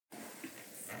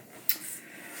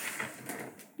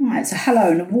Right, so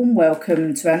hello and a warm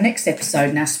welcome to our next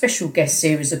episode in our special guest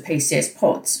series of PCS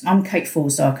Pods. I'm Kate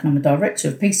Forsyth and I'm a director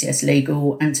of PCS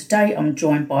Legal, and today I'm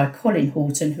joined by Colin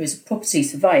Horton, who is a property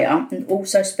surveyor and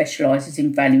also specialises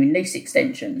in valuing lease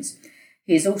extensions.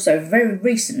 He has also very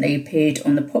recently appeared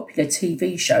on the popular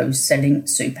TV show Selling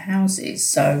Super Houses.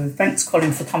 So thanks,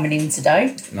 Colin, for coming in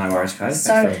today. No worries, Kate.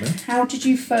 So how did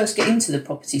you first get into the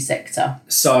property sector?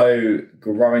 So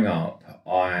growing up,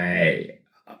 I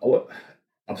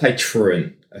played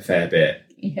truant a fair bit,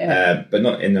 but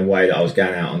not in the way that I was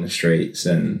going out on the streets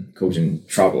and causing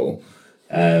trouble.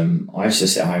 I used to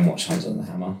sit at home and watch Hans on the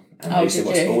Hammer. And I used to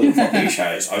watch all the property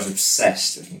shows. I was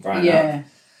obsessed with them growing up.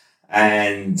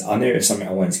 And I knew it was something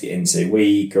I wanted to get into.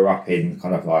 We grew up in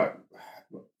kind of like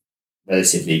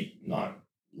relatively like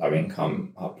low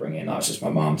income upbringing. I was just my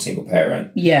mum, single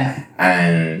parent. Yeah.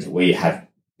 And we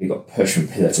got pushed from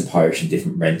pillar to post in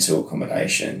different rental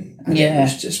accommodation. And it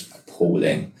was just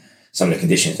appalling, some of the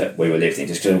conditions that we were living in,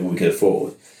 just because we could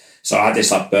afford. So I had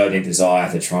this like burning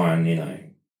desire to try and,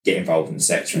 get involved in the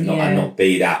sector and not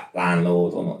be that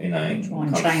landlord or not,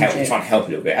 try and help a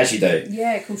little bit, as you do.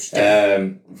 Yeah, of course you do.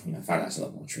 I found that's a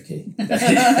lot more tricky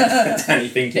than you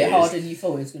think it is. A bit harder than you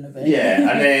thought it was going to be.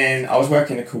 Yeah, and then I was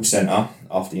working in a call centre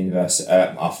after university,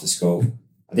 after school.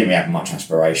 I didn't really have much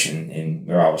aspiration in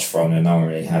where I was from, and no one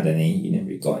really had any,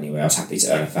 really got anywhere. I was happy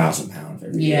to earn £1,000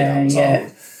 every year that I was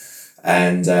old.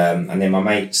 And then my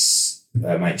mates,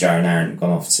 mate Joe and Aaron, had gone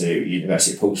off to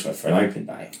University of Portsmouth for an open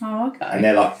day. Oh, okay. And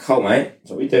they're like, "Cool, mate,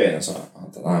 what are we doing?" I was like, "I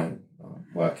don't know, I'm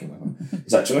working with them."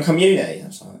 He's like, "Do you want to come uni?" I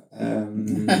was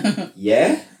like,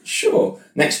 "Yeah, sure."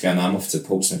 Next thing I know, I'm off to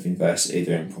Portsmouth University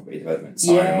doing property development,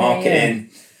 and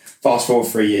marketing. Fast forward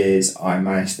 3 years, I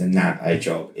managed to nab a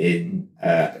job in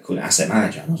called an asset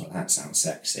manager. And I was like, that sounds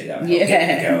sexy. That would help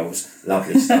get the girls.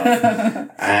 Lovely stuff.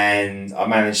 And I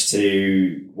managed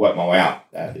to work my way up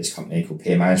at this company called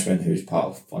Peer Management, who's part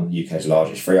of one of the UK's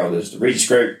largest freeholders, the Regis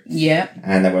Group. Yeah.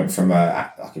 And I went from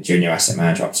a junior asset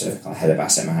manager up to head of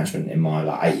asset management in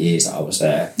my 8 years that I was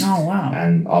there. Oh, wow.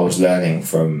 And I was learning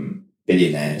from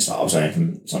billionaires. I was learning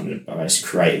from some of the most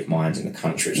creative minds in the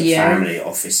country. It was a family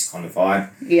office kind of vibe.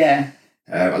 Yeah.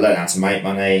 I learned how to make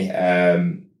money,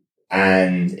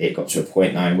 and it got to a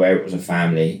point now where it was a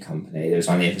family company. There was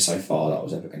only ever so far that I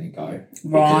was ever going to go.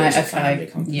 Right, it was a family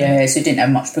company. Yeah, so you didn't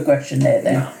have much progression there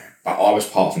then. No, but I was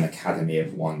part of an academy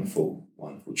of wonderful,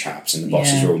 wonderful chaps, and the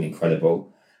bosses were all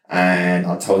incredible. And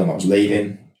I told them I was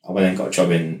leaving. I went and got a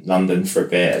job in London for a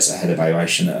bit as a head of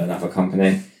valuation at another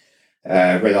company.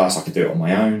 Realised I could do it on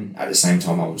my own. At the same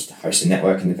time, I was hosting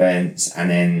networking events,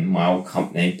 and then my old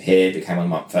company, Peer, became one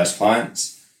of my first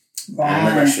clients. Right. And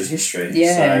the rest was history.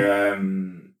 Yeah. So,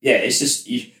 it's just,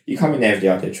 you come in there with the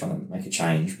idea of trying to make a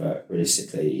change, but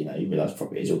realistically, you realise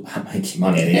property is all about making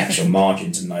money, and the actual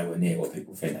margins are nowhere near what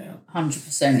people think they are.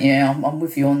 100%, yeah, I'm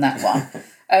with you on that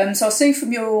one. So I see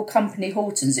from your company,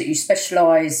 Hortons, that you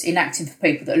specialise in acting for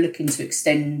people that are looking to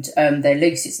extend their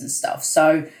leases and stuff.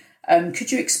 So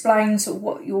could you explain sort of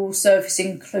what your service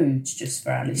includes, just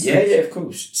for our listeners? Yeah, of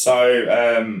course. So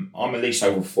I'm a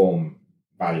leasehold reform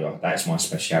valuer. That's my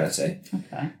speciality.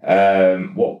 Okay.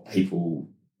 What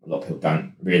a lot of people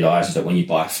don't realise is that when you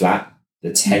buy a flat,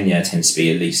 the tenure tends to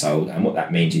be a leasehold, and what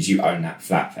that means is you own that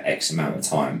flat for X amount of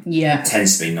time. Yeah. It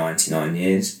tends to be 99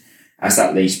 years. As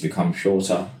that lease becomes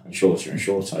shorter and shorter and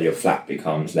shorter, your flat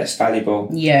becomes less valuable.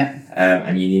 Yeah.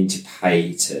 And you need to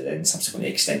pay to then subsequently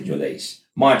extend your lease.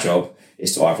 My job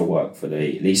is to either work for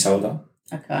the leaseholder,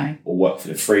 or work for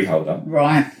the freeholder,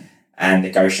 right, and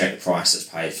negotiate the price that's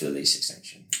paid for the lease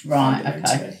extension. Right,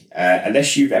 okay.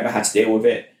 Unless you've ever had to deal with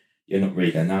it, you're not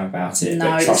really going to know about it. No,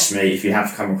 but trust me, if you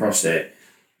have come across it,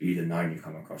 you'd have known you've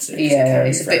come across it. Yeah,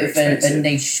 it's a bit of a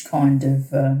niche kind of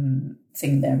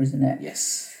thing there, isn't it?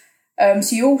 Yes.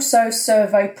 So you also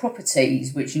survey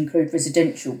properties, which include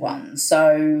residential ones.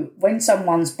 So when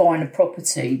someone's buying a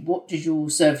property, what does your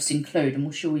service include, and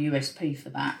what's your USP for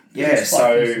that?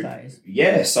 So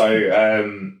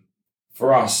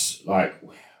for us,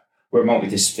 we're a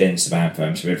multidisciplinary surveying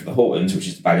firm. So we have the Hortons, which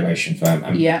is the valuation firm,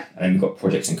 and then we've got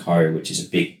Projects & Co, which is a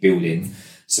big building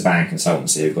surveying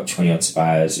consultancy. We've got 20 odd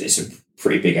surveyors. It's a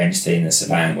pretty big entity in the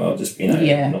surveying world, just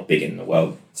not big in the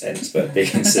world sense, but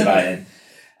big in surveying.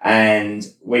 And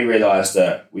we realised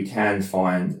that we can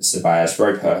find surveyors,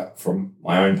 from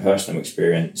my own personal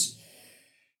experience,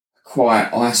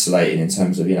 quite isolated in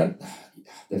terms of, they're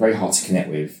very hard to connect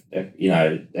with.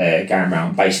 They're going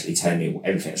around basically telling me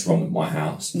everything that's wrong with my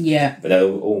house. Yeah. But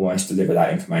they'll almost deliver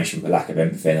that information with a lack of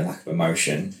empathy and a lack of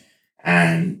emotion,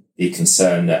 and the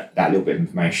concern that little bit of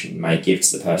information may give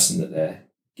to the person that they're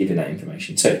giving that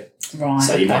information too. Right.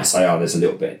 So you might say, there's a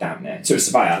little bit of damp there. To a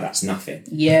surveyor, that's nothing.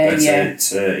 Yeah, but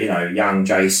to young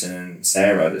Jason and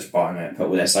Sarah that's buying it, put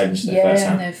all their savings in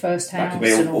their first house. That could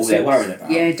be all they're worried about.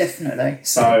 Yeah, definitely.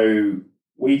 So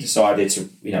we decided to,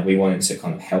 we wanted to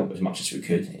kind of help as much as we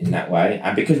could in that way.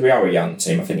 And because we are a young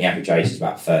team, I think the average age is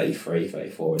about 33,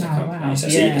 34 in the company. Wow. So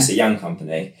it's a young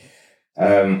company.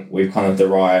 We've kind of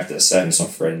derived a service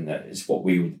offering that is what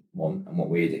we would want and what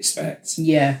we'd expect.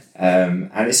 Yeah.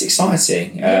 And it's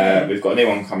exciting. We've got a new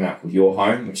one coming out called Your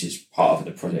Home, which is part of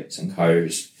the Project &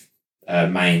 Co.'s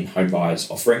main home buyers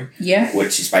offering. Yeah.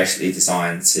 Which is basically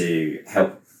designed to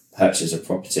help purchasers of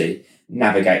property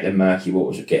navigate the murky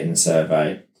waters of getting the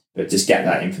survey, but just get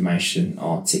that information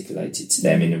articulated to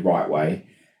them in the right way.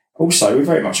 Also, we're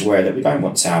very much aware that we don't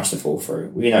want sales to fall through.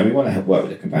 We want to help work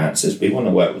with the conveyancers, we want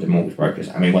to work with the mortgage brokers,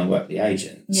 and we want to work with the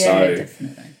agent. Yeah, so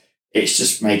definitely. It's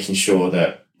just making sure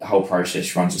that the whole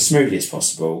process runs as smoothly as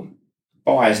possible.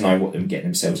 Buyers know what they're getting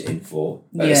themselves in for,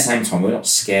 but at the same time, we're not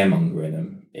scaremongering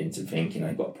them into thinking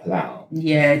they've got to pull out.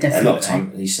 Yeah, definitely. A lot of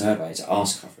time, these surveys are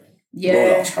arse covering.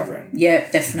 Yeah. Arse covering. Yeah,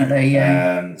 definitely.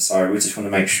 Yeah. So we just want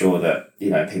to make sure that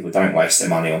people don't waste their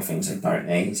money on things they don't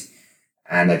need,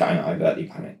 and they don't overtly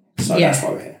panic. So that's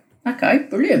why we're here. Okay,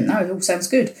 brilliant. No, it all sounds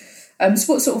good.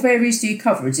 So what sort of areas do you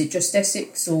cover? Is it just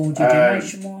Essex or do you do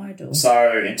nationwide? Or?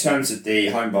 So in terms of the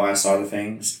home buyer side of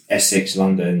things, Essex,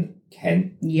 London,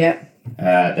 Kent. Yeah.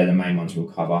 They're the main ones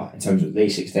we'll cover. In terms of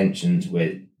lease extensions,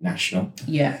 we're national.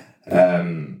 Yeah.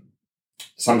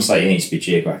 Some say you need to be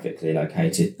geographically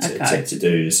located to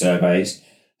do the surveys.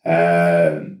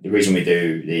 The reason we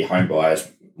do the home buyers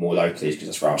more locally is because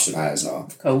that's where our surveyors are.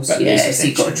 Of course, so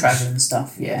you've got to travel and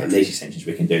stuff, But lease extensions,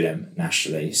 we can do them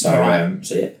nationally. So,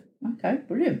 yeah. Okay,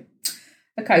 brilliant.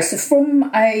 Okay, so from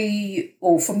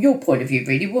your point of view,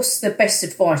 really, what's the best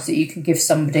advice that you can give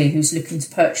somebody who's looking to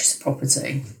purchase a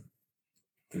property?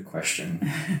 Good question.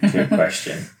 It's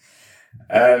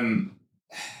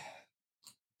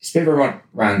a bit of a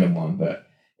random one, but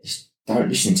don't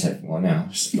listen to everyone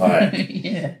else.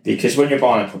 Because when you're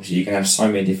buying a property, you can have so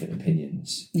many different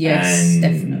opinions. Yes,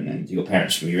 definitely. You've got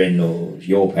parents from your in-laws,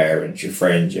 your parents, your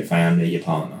friends, your family, your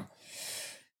partner.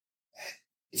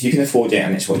 If you can afford it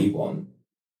and it's what you want,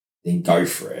 then go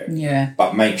for it. Yeah.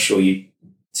 But make sure you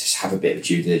just have a bit of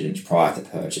due diligence prior to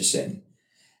purchasing.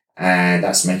 And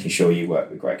that's making sure you work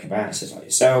with great conveyancers like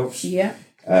yourselves. Yeah.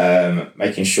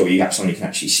 Making sure you have someone you can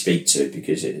actually speak to,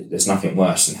 because there's nothing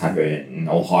worse than having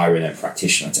or hiring a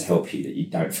practitioner to help you that you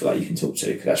don't feel like you can talk to,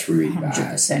 because that's really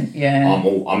 100%, bad. Yeah.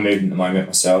 I'm moving at the moment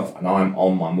myself, and I'm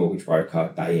on my mortgage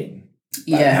broker day in,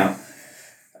 day out.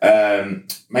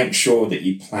 Make sure that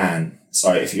you plan.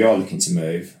 So if you are looking to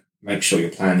move, make sure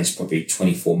your plan is probably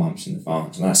 24 months in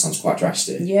advance. And that sounds quite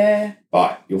drastic. Yeah.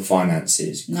 But your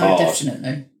finances,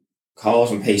 definitely.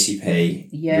 Cars and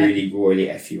PCP really royally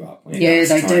F you up when it comes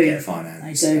to trying to get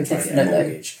finance and trying to get a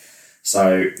mortgage.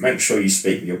 So make sure you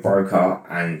speak with your broker,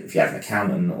 and if you have an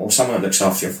accountant or someone that looks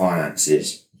after your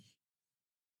finances,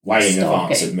 way in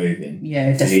advance of moving.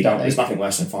 Yeah, definitely. There's nothing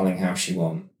worse than finding a house you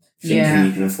want, thinking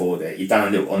you can afford it. You've done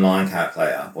a little online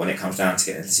calculator, but when it comes down to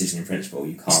getting a decision in principle,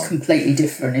 you can't. It's completely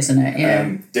different, isn't it?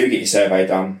 Yeah. Do get your survey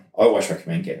done. I always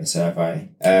recommend getting a survey.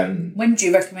 When do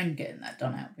you recommend getting that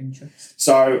done out of interest?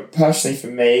 So, personally for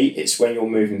me, it's when you're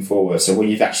moving forward. So, when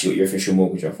you've actually got your official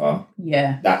mortgage offer,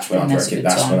 that's when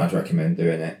I'd recommend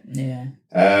doing it. Yeah.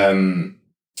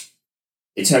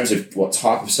 In terms of what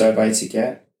type of survey to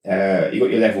get, you've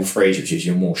got your level 3s, which is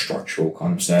your more structural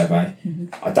kind of survey.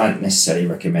 Mm-hmm. I don't necessarily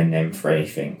recommend them for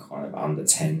anything kind of under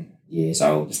 10 years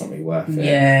old. It's not really worth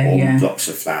it. Or blocks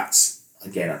of flats.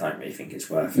 Again, I don't really think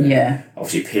it's worth it. Yeah.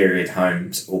 Obviously, period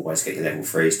homes, always get your level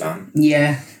 3s done.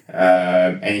 Yeah.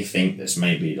 Anything that's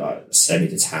maybe like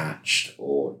semi-detached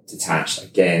or detached,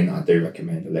 again, I do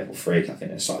recommend a level 3. I think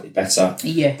they're slightly better.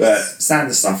 Yes. But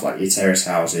standard stuff like your terrace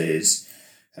houses,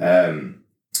 I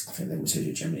think level 2s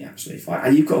are generally absolutely fine.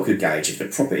 And you've got a good gauge. If the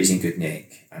property's in good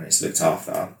nick and it's looked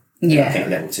after, I think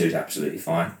level 2 is absolutely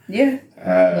fine. Yeah.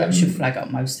 That should flag up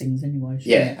most things anyway.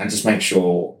 And just make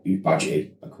sure you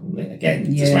budget accordingly.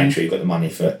 Again, just make sure you've got the money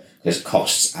because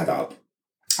costs add up.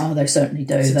 Oh, they certainly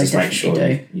do. So they just make sure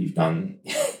do. You've done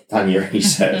your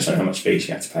research on how much fees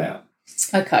you have to pay out.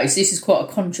 Okay, so this is quite a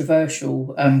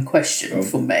controversial question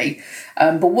for me.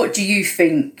 But what do you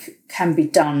think can be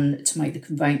done to make the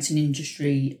conveyancing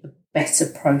industry a better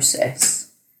process?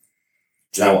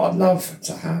 Do you know what I'd love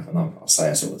to have? And I say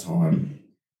this all the time,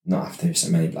 not have to do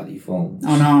so many bloody forms.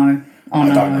 I know.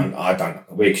 I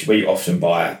don't. We often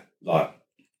buy, like,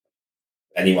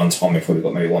 any one time we've probably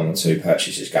got maybe 1 or 2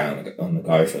 purchases going on the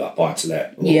go for like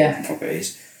buy-to-let or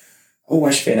properties.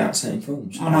 always filling out the same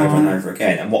forms over and over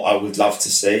again. And what I would love to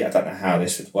see, I don't know how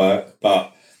this would work,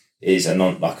 but is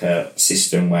a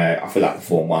system where I fill out the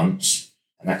form once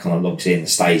and that kind of logs in and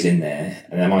stays in there,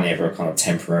 and I'm only ever kind of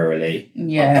temporarily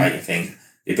updating thing.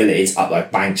 The ability to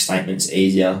upload bank statements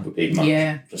easier would be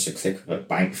just a click of a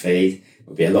bank feed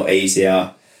would be a lot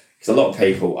easier. Because a lot of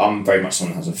people, I'm very much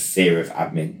someone who has a fear of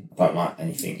admin. I don't like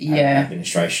anything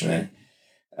administrationally.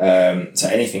 So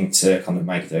anything to kind of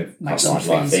make the customer's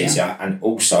life easier. And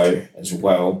also, as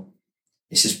well,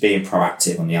 it's just being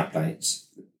proactive on the updates.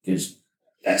 Because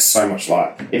that's so much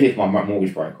like, if my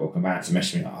mortgage broker will come out to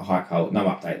message me like, hi Cole, no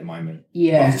update at the moment.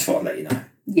 Yeah. I just thought I'd let you know.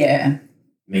 Yeah.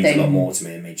 Means a lot more to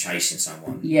me than me chasing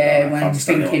someone. Yeah, when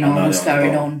thinking on what's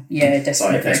going on. Yeah, definitely. So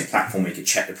if there's a platform where you could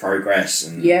check the progress,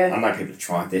 and I know people have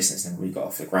tried this and it's never really got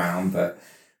off the ground, but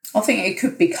I think it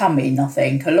could be coming. I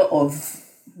think a lot of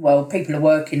people are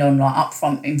working on like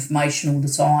upfront information all the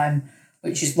time,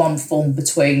 which is one form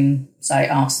between, say,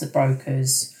 us, the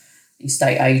brokers, the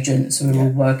estate agents, who are all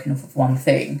working off of one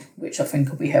thing, which I think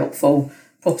will be helpful.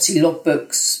 Property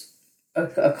logbooks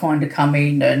are kind of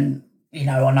coming, and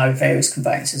I know various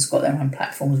conveyancers have got their own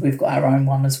platforms. We've got our own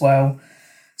one as well.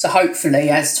 So hopefully,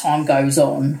 as time goes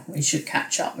on, we should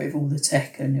catch up with all the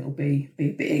tech and it'll be a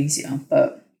bit easier.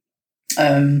 But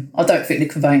I don't think the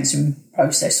conveyancing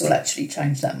process will actually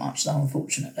change that much, though,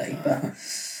 unfortunately. But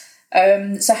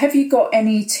so have you got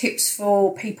any tips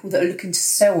for people that are looking to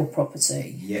sell a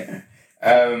property? Yeah.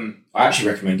 I actually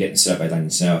recommend getting a survey done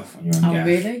yourself on your own. Oh,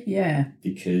 really? Yeah.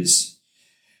 Because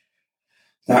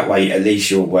that way, at least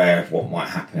you're aware of what might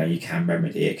happen and you can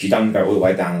remedy it. Because you don't go all the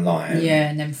way down the line. Yeah,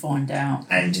 and then find out.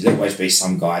 And there'll always be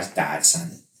some guy's dad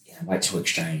saying, wait till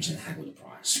exchange and haggle the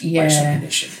price. Yeah. Wait till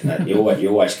condition. And you're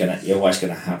always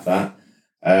gonna have that.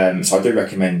 So I do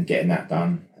recommend getting that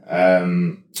done.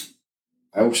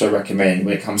 I also recommend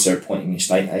when it comes to appointing an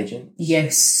estate agent.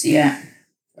 Yes, yeah.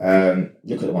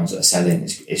 Look at the ones that are selling.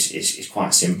 It's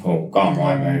quite simple. Go on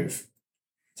Rightmove,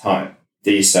 type,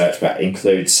 do your search, but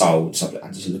include sold,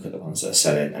 and just look at the ones that are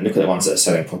selling, and look at the ones that are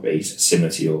selling properties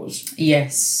similar to yours.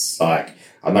 Yes. Like,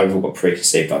 I know we've all got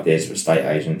preconceived ideas of estate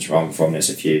agents. Where I'm from, there's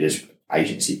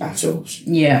agency battles.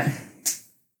 Yeah.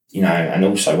 And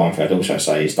also one thing I'd also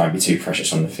say is don't be too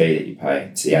precious on the fee that you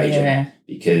pay to the agent,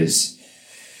 because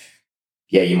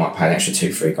you might pay an extra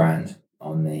 $2-3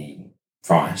 on the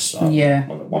price, on the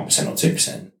 1% or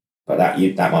 2%, but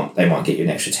they might get you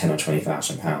an extra £10,000 or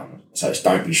 £20,000. So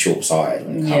don't be short-sighted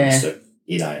when it comes to,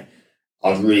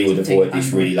 I really would avoid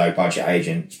these really low-budget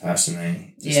agents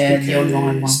personally. The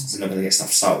online ones. They're not going to get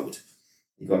stuff sold.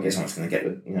 You've got to get someone that's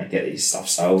going to get these stuff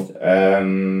sold.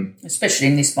 Especially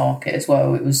in this market as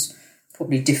well. It was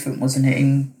probably different, wasn't it,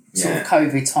 in sort of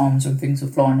COVID times when things were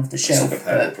flying off the shelf. It's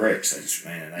like a purple bricks. They just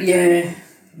ran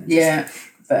and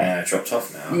but dropped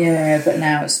off now. Yeah, but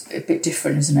now it's a bit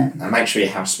different, isn't it? Now make sure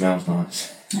your house smells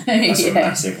nice. That's a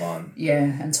massive one. Yeah,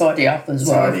 and tidy up as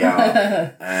well. Tidy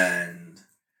up. And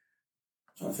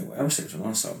I don't think what else it was when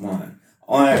I sold mine.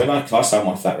 I sold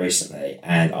my flat recently,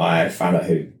 and I found out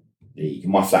who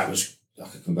my flat was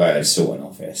like a converted sorting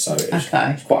office, so it was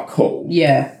quite cool.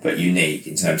 Yeah. But unique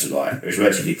in terms of it was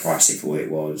relatively pricey for what it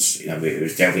was. It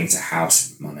was delving into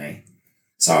house money.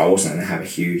 So I wasn't going to have a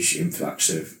huge influx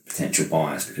of potential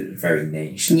buyers because it was very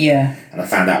niche. Yeah. And I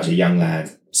found out it was a young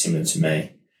lad similar to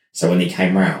me. So when he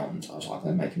came round, I was like, I'm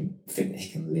going to make him think that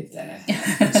he can live there. So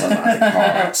I had the car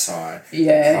outside.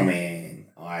 Yeah. Come in.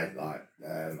 I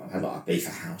had a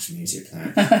beaver house music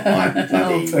playing.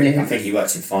 I think he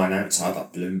worked in finance. I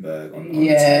had Bloomberg on the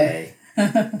telly.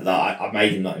 I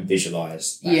made him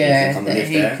visualise that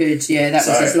he could. Yeah, that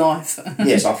was his life.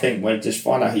 Yes, I think just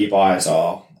find out who your buyers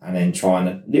are, and then trying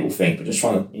to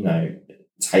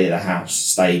tailor the house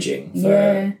staging.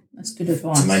 That's good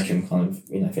advice. To make them kind of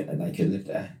think that they could live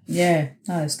there. Yeah,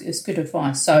 no, it's good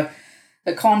advice. So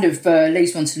that kind of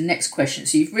leads on to the next question.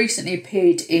 So you've recently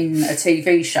appeared in a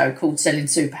TV show called Selling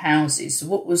Super Houses. So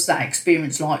what was that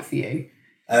experience like for you?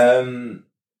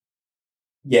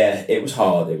 Yeah, it was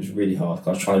hard. It was really hard because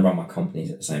I was trying to run my companies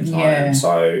at the same time. Yeah.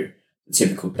 So the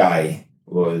typical day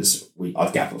was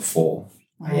I'd get up at 4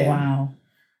 a.m. Oh, wow.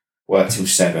 Work till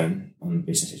 7 on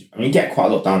businesses. I mean, you get quite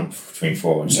a lot done between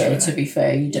 4 and 7. Yeah, to be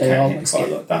fair, you do. You always get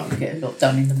a lot done. Get a lot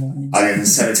done in the mornings. And then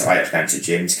 7 to 8 I was going to the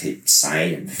gym to keep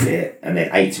sane and fit. And then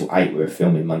 8 till 8 we were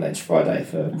filming Monday to Friday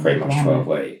for pretty much 12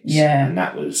 weeks. Yeah. And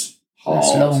that was hard.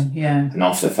 That's long, yeah. And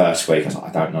after the first week I was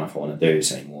like, I don't know if I want to do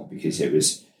this anymore, because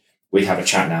we'd have a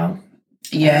chat now.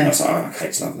 Yeah. And I was like, oh, okay,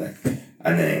 it's lovely.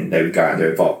 And then they would go out and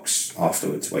do a box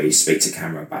afterwards where you speak to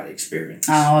camera about the experience.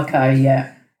 Oh, okay,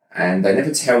 yeah. And they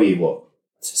never tell you what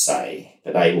to say,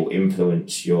 but they will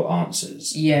influence your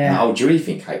answers. Yeah. Like, do you really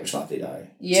think Kate was lovely though?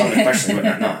 Yeah. Some of the questions weren't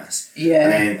that nice. Yeah.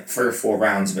 And then 3 or 4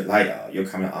 rounds a bit later, you're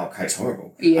coming up, Kate's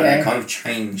horrible. Yeah. And they kind of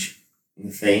change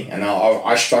the thing. And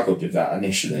I struggled with that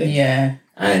initially. Yeah.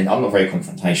 And I'm not very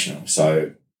confrontational,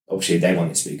 so obviously they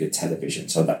want it to be good television.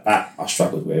 So that I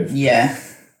struggled with. Yeah.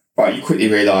 But you quickly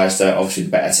realise that obviously the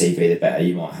better TV, the better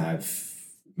you might have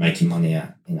making money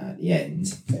at the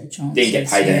end. Didn't get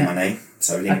paid any money,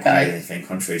 so we didn't pay anything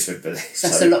contrary to belief. So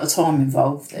that's a lot of time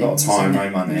involved. A lot of time, no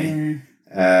money.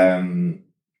 Yeah.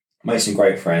 Made some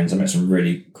great friends. I met some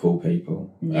really cool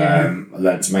people. Yeah. I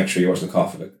learned to make sure you always look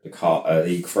after the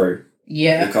crew.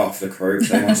 Yeah. Look after the crew,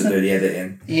 because they want to do the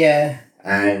editing. Yeah.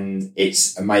 And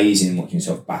it's amazing watching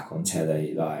yourself back on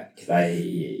telly.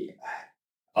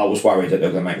 I was worried that they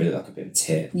were going to make me look like a bit of a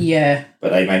tit. Yeah. But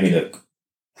they made me look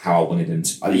how I wanted them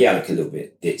to. I look a little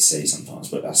bit ditzy sometimes,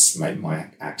 but that's maybe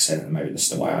my accent and maybe that's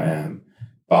the way I am.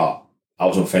 But I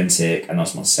was authentic and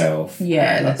that's myself.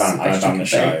 Yeah, and I've done the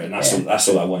show, and that's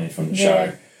all I wanted from the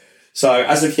show. So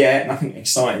as of yet, nothing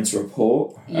exciting to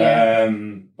report. Yeah.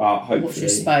 But hopefully, watch your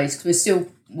space, because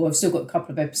we've still got a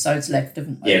couple of episodes left,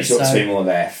 haven't we? Yeah, we've got 2 more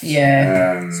left.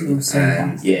 Yeah. So we'll see.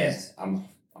 I'm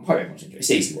hoping everyone's enjoying it.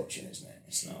 It's easy watching, isn't it?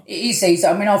 It's not. It is easy.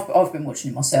 I mean, I've been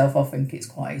watching it myself. I think it's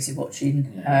quite easy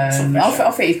watching. I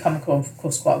think you've come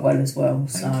across quite well as well.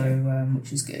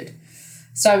 Which is good.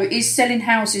 So, is selling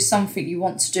houses something you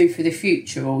want to do for the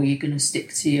future, or are you going to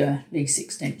stick to your lease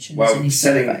extensions and your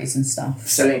surveys and stuff?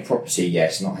 Selling property,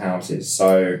 yes, not houses.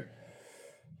 So,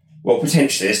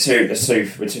 potentially, there's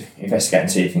two. We're investigating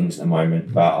 2 things at the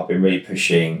moment, but I've been really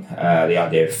pushing the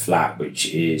idea of flat,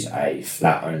 which is a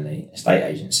flat-only estate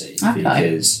agency,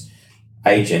 because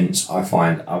agents, I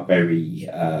find, are very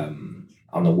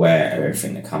unaware of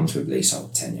everything that comes with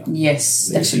leasehold tenure. Yes,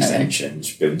 lease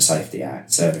extensions, Building Safety Act,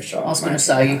 service charge. I was going to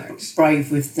say,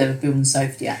 brave with the Building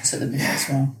Safety Act at the minute as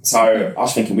well. So I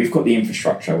was thinking, we've got the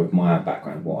infrastructure with my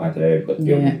background, what I do,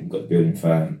 we've got the building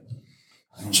firm.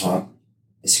 I was like,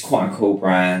 it's quite a cool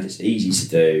brand, it's easy to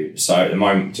do. So at the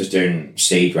moment, just doing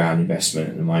seed round investment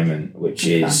at the moment, which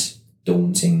is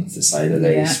daunting to say the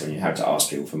least, when you have to ask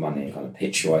people for money and kind of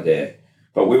pitch your idea.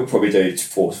 But we'll probably do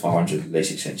 400 to 500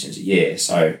 lease extensions a year.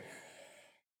 So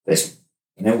there's,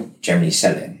 generally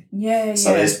selling. Yeah,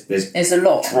 so there's a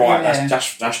lot. Right,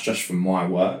 that's just from my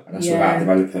work, and that's without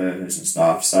developers and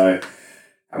stuff. So,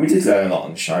 and we did learn a lot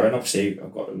on the show, and obviously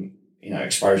I've got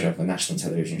exposure of a national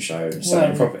television show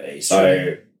selling property.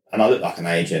 So, and I look like an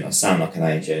agent, I sound like an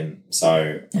agent,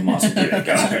 so I might as well give it a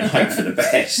go and hope for the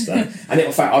best. And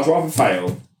I'd rather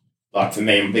fail. Like, for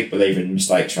me, I'm a big believer in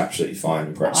mistakes are absolutely fine.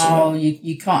 Regrets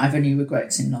you can't have any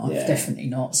regrets in life. Yeah. Definitely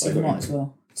not. So you might as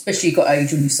well. Especially you've got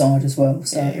age on your side as well.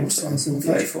 So I'm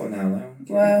 34 now, though.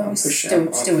 Well, I'm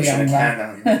still young,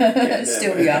 though.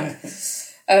 Still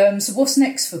young. So what's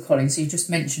next for Colin? So you just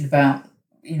mentioned about,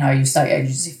 your state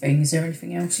agency thing. Is there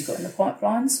anything else you've got in the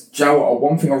pipelines? Joe,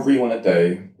 one thing I really want to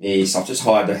do is I've just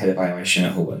hired the head of valuation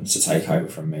at Horton to take over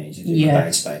from me to do my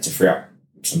day-to-day, to free up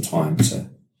some time to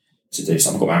do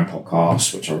something. I've got my own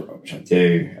podcast, which I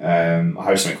do. I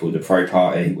host something called the Pro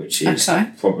Party, which is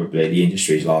probably the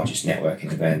industry's largest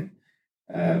networking event.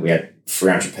 We had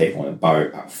 300 people on a boat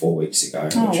about 4 weeks ago,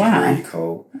 which was really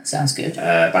cool. That sounds good.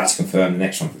 About to confirm the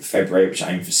next one for February, which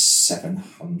I aim for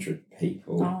 700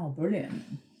 people. Oh, brilliant.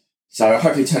 So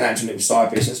hopefully turn that into a little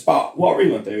side business. But what I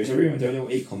really want to do is I really want to do a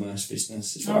little e-commerce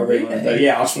business. Is what I really want to do.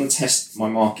 Yeah, I just want to test my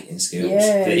marketing skills.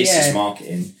 It's just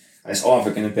marketing. And it's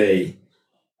either going to be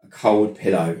a cold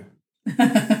pillow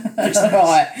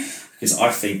business, because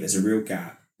I think there's a real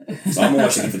gap. So I'm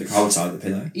always looking for the cold side of the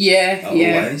pillow.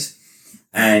 Always.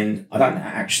 And I don't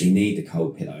actually need the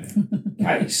cold pillow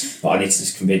case, but I need to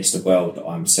just convince the world that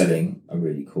I'm selling a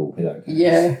really cool pillow case.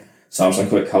 Yeah. So I was going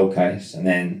to call it cold case, and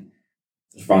then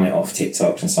just run it off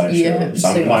TikToks and social. Yeah, so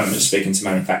at the moment, I'm just speaking to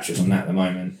manufacturers on that at the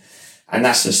moment. And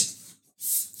that's just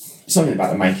something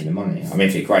about the making the money. I mean,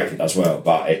 it'd be great if it does well,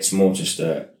 but it's more just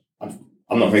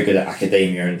I'm not very good at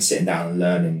academia and sitting down and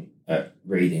learning,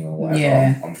 reading or whatever.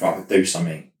 Yeah. I'm trying to do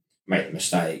something, make the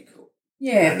mistake.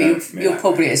 Yeah, but you're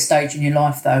probably at a stage in your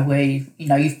life, though, where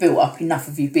you've built up enough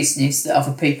of your business that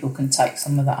other people can take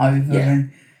some of that over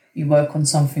and you work on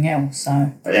something else.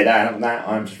 So, but other than that,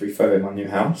 I'm just refurbing my new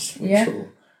house, which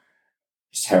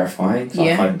is terrifying. I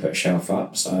can't even put a shelf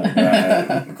up, so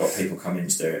I've got people coming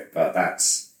to do it. But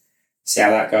see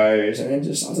how that goes, and then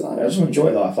just, I don't know, I just want to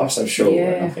enjoy life. Life's so short,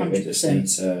 and I think 100%. We just need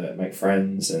to make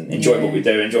friends and enjoy what we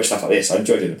do, enjoy stuff like this. I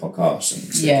enjoy doing the podcast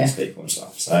and speaking to people and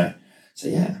stuff. So So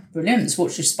yeah. Brilliant. Let's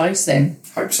watch your space then.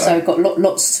 Hope so. So got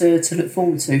lots to look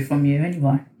forward to from you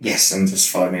anyway. Yes, and just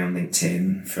follow me on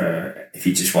LinkedIn for if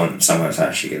you just want someone that's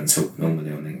actually going to talk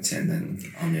normally on LinkedIn, then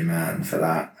I'm your man for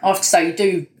that. I have to say, you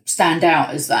do stand out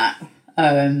as that.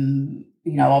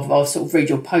 I've sort of read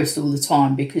your post all the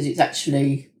time because it's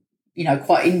actually,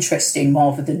 quite interesting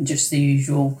rather than just the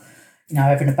usual,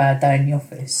 having a bad day in the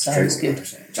office. So it's good.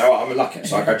 So I'm lucky.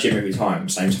 So I go gym every time,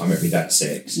 same time every day at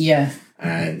 6. Yeah.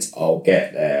 And I'll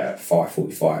get there at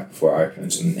 5:45 before it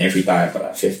opens, and every day I've got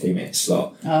that 15-minute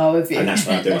slot. Oh, have you? And that's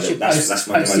when I do that's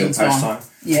when I do my little post time.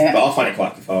 Yeah. But I find it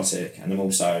quite cathartic, and I'm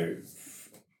also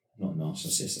not a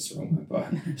narcissist, that's the wrong word,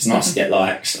 but it's nice to get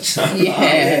likes. So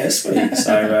yeah, sweet.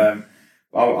 So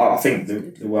I think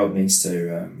the world needs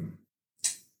to.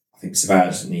 I think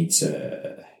surveyors need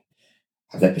to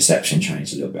have their perception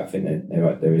changed a little bit. I think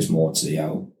there is more to the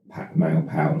old male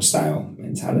power and stale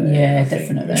mentality. Yeah,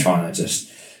 definitely. We're trying to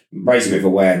just raise a bit of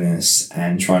awareness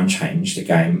and try and change the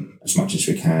game as much as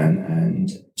we can, and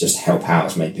just help out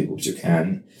as many people as we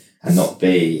can, and not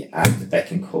be at the beck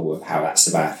and call of how that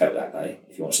surveyor felt that day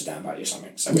if he wants to down about you or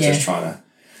something. So we're just trying to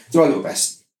do our little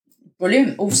best.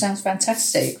 Brilliant. All sounds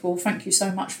fantastic. Well, thank you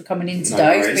so much for coming in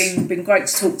today. No, it's been great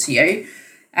to talk to you.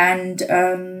 And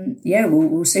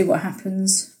we'll see what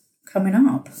happens coming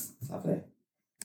up. Lovely.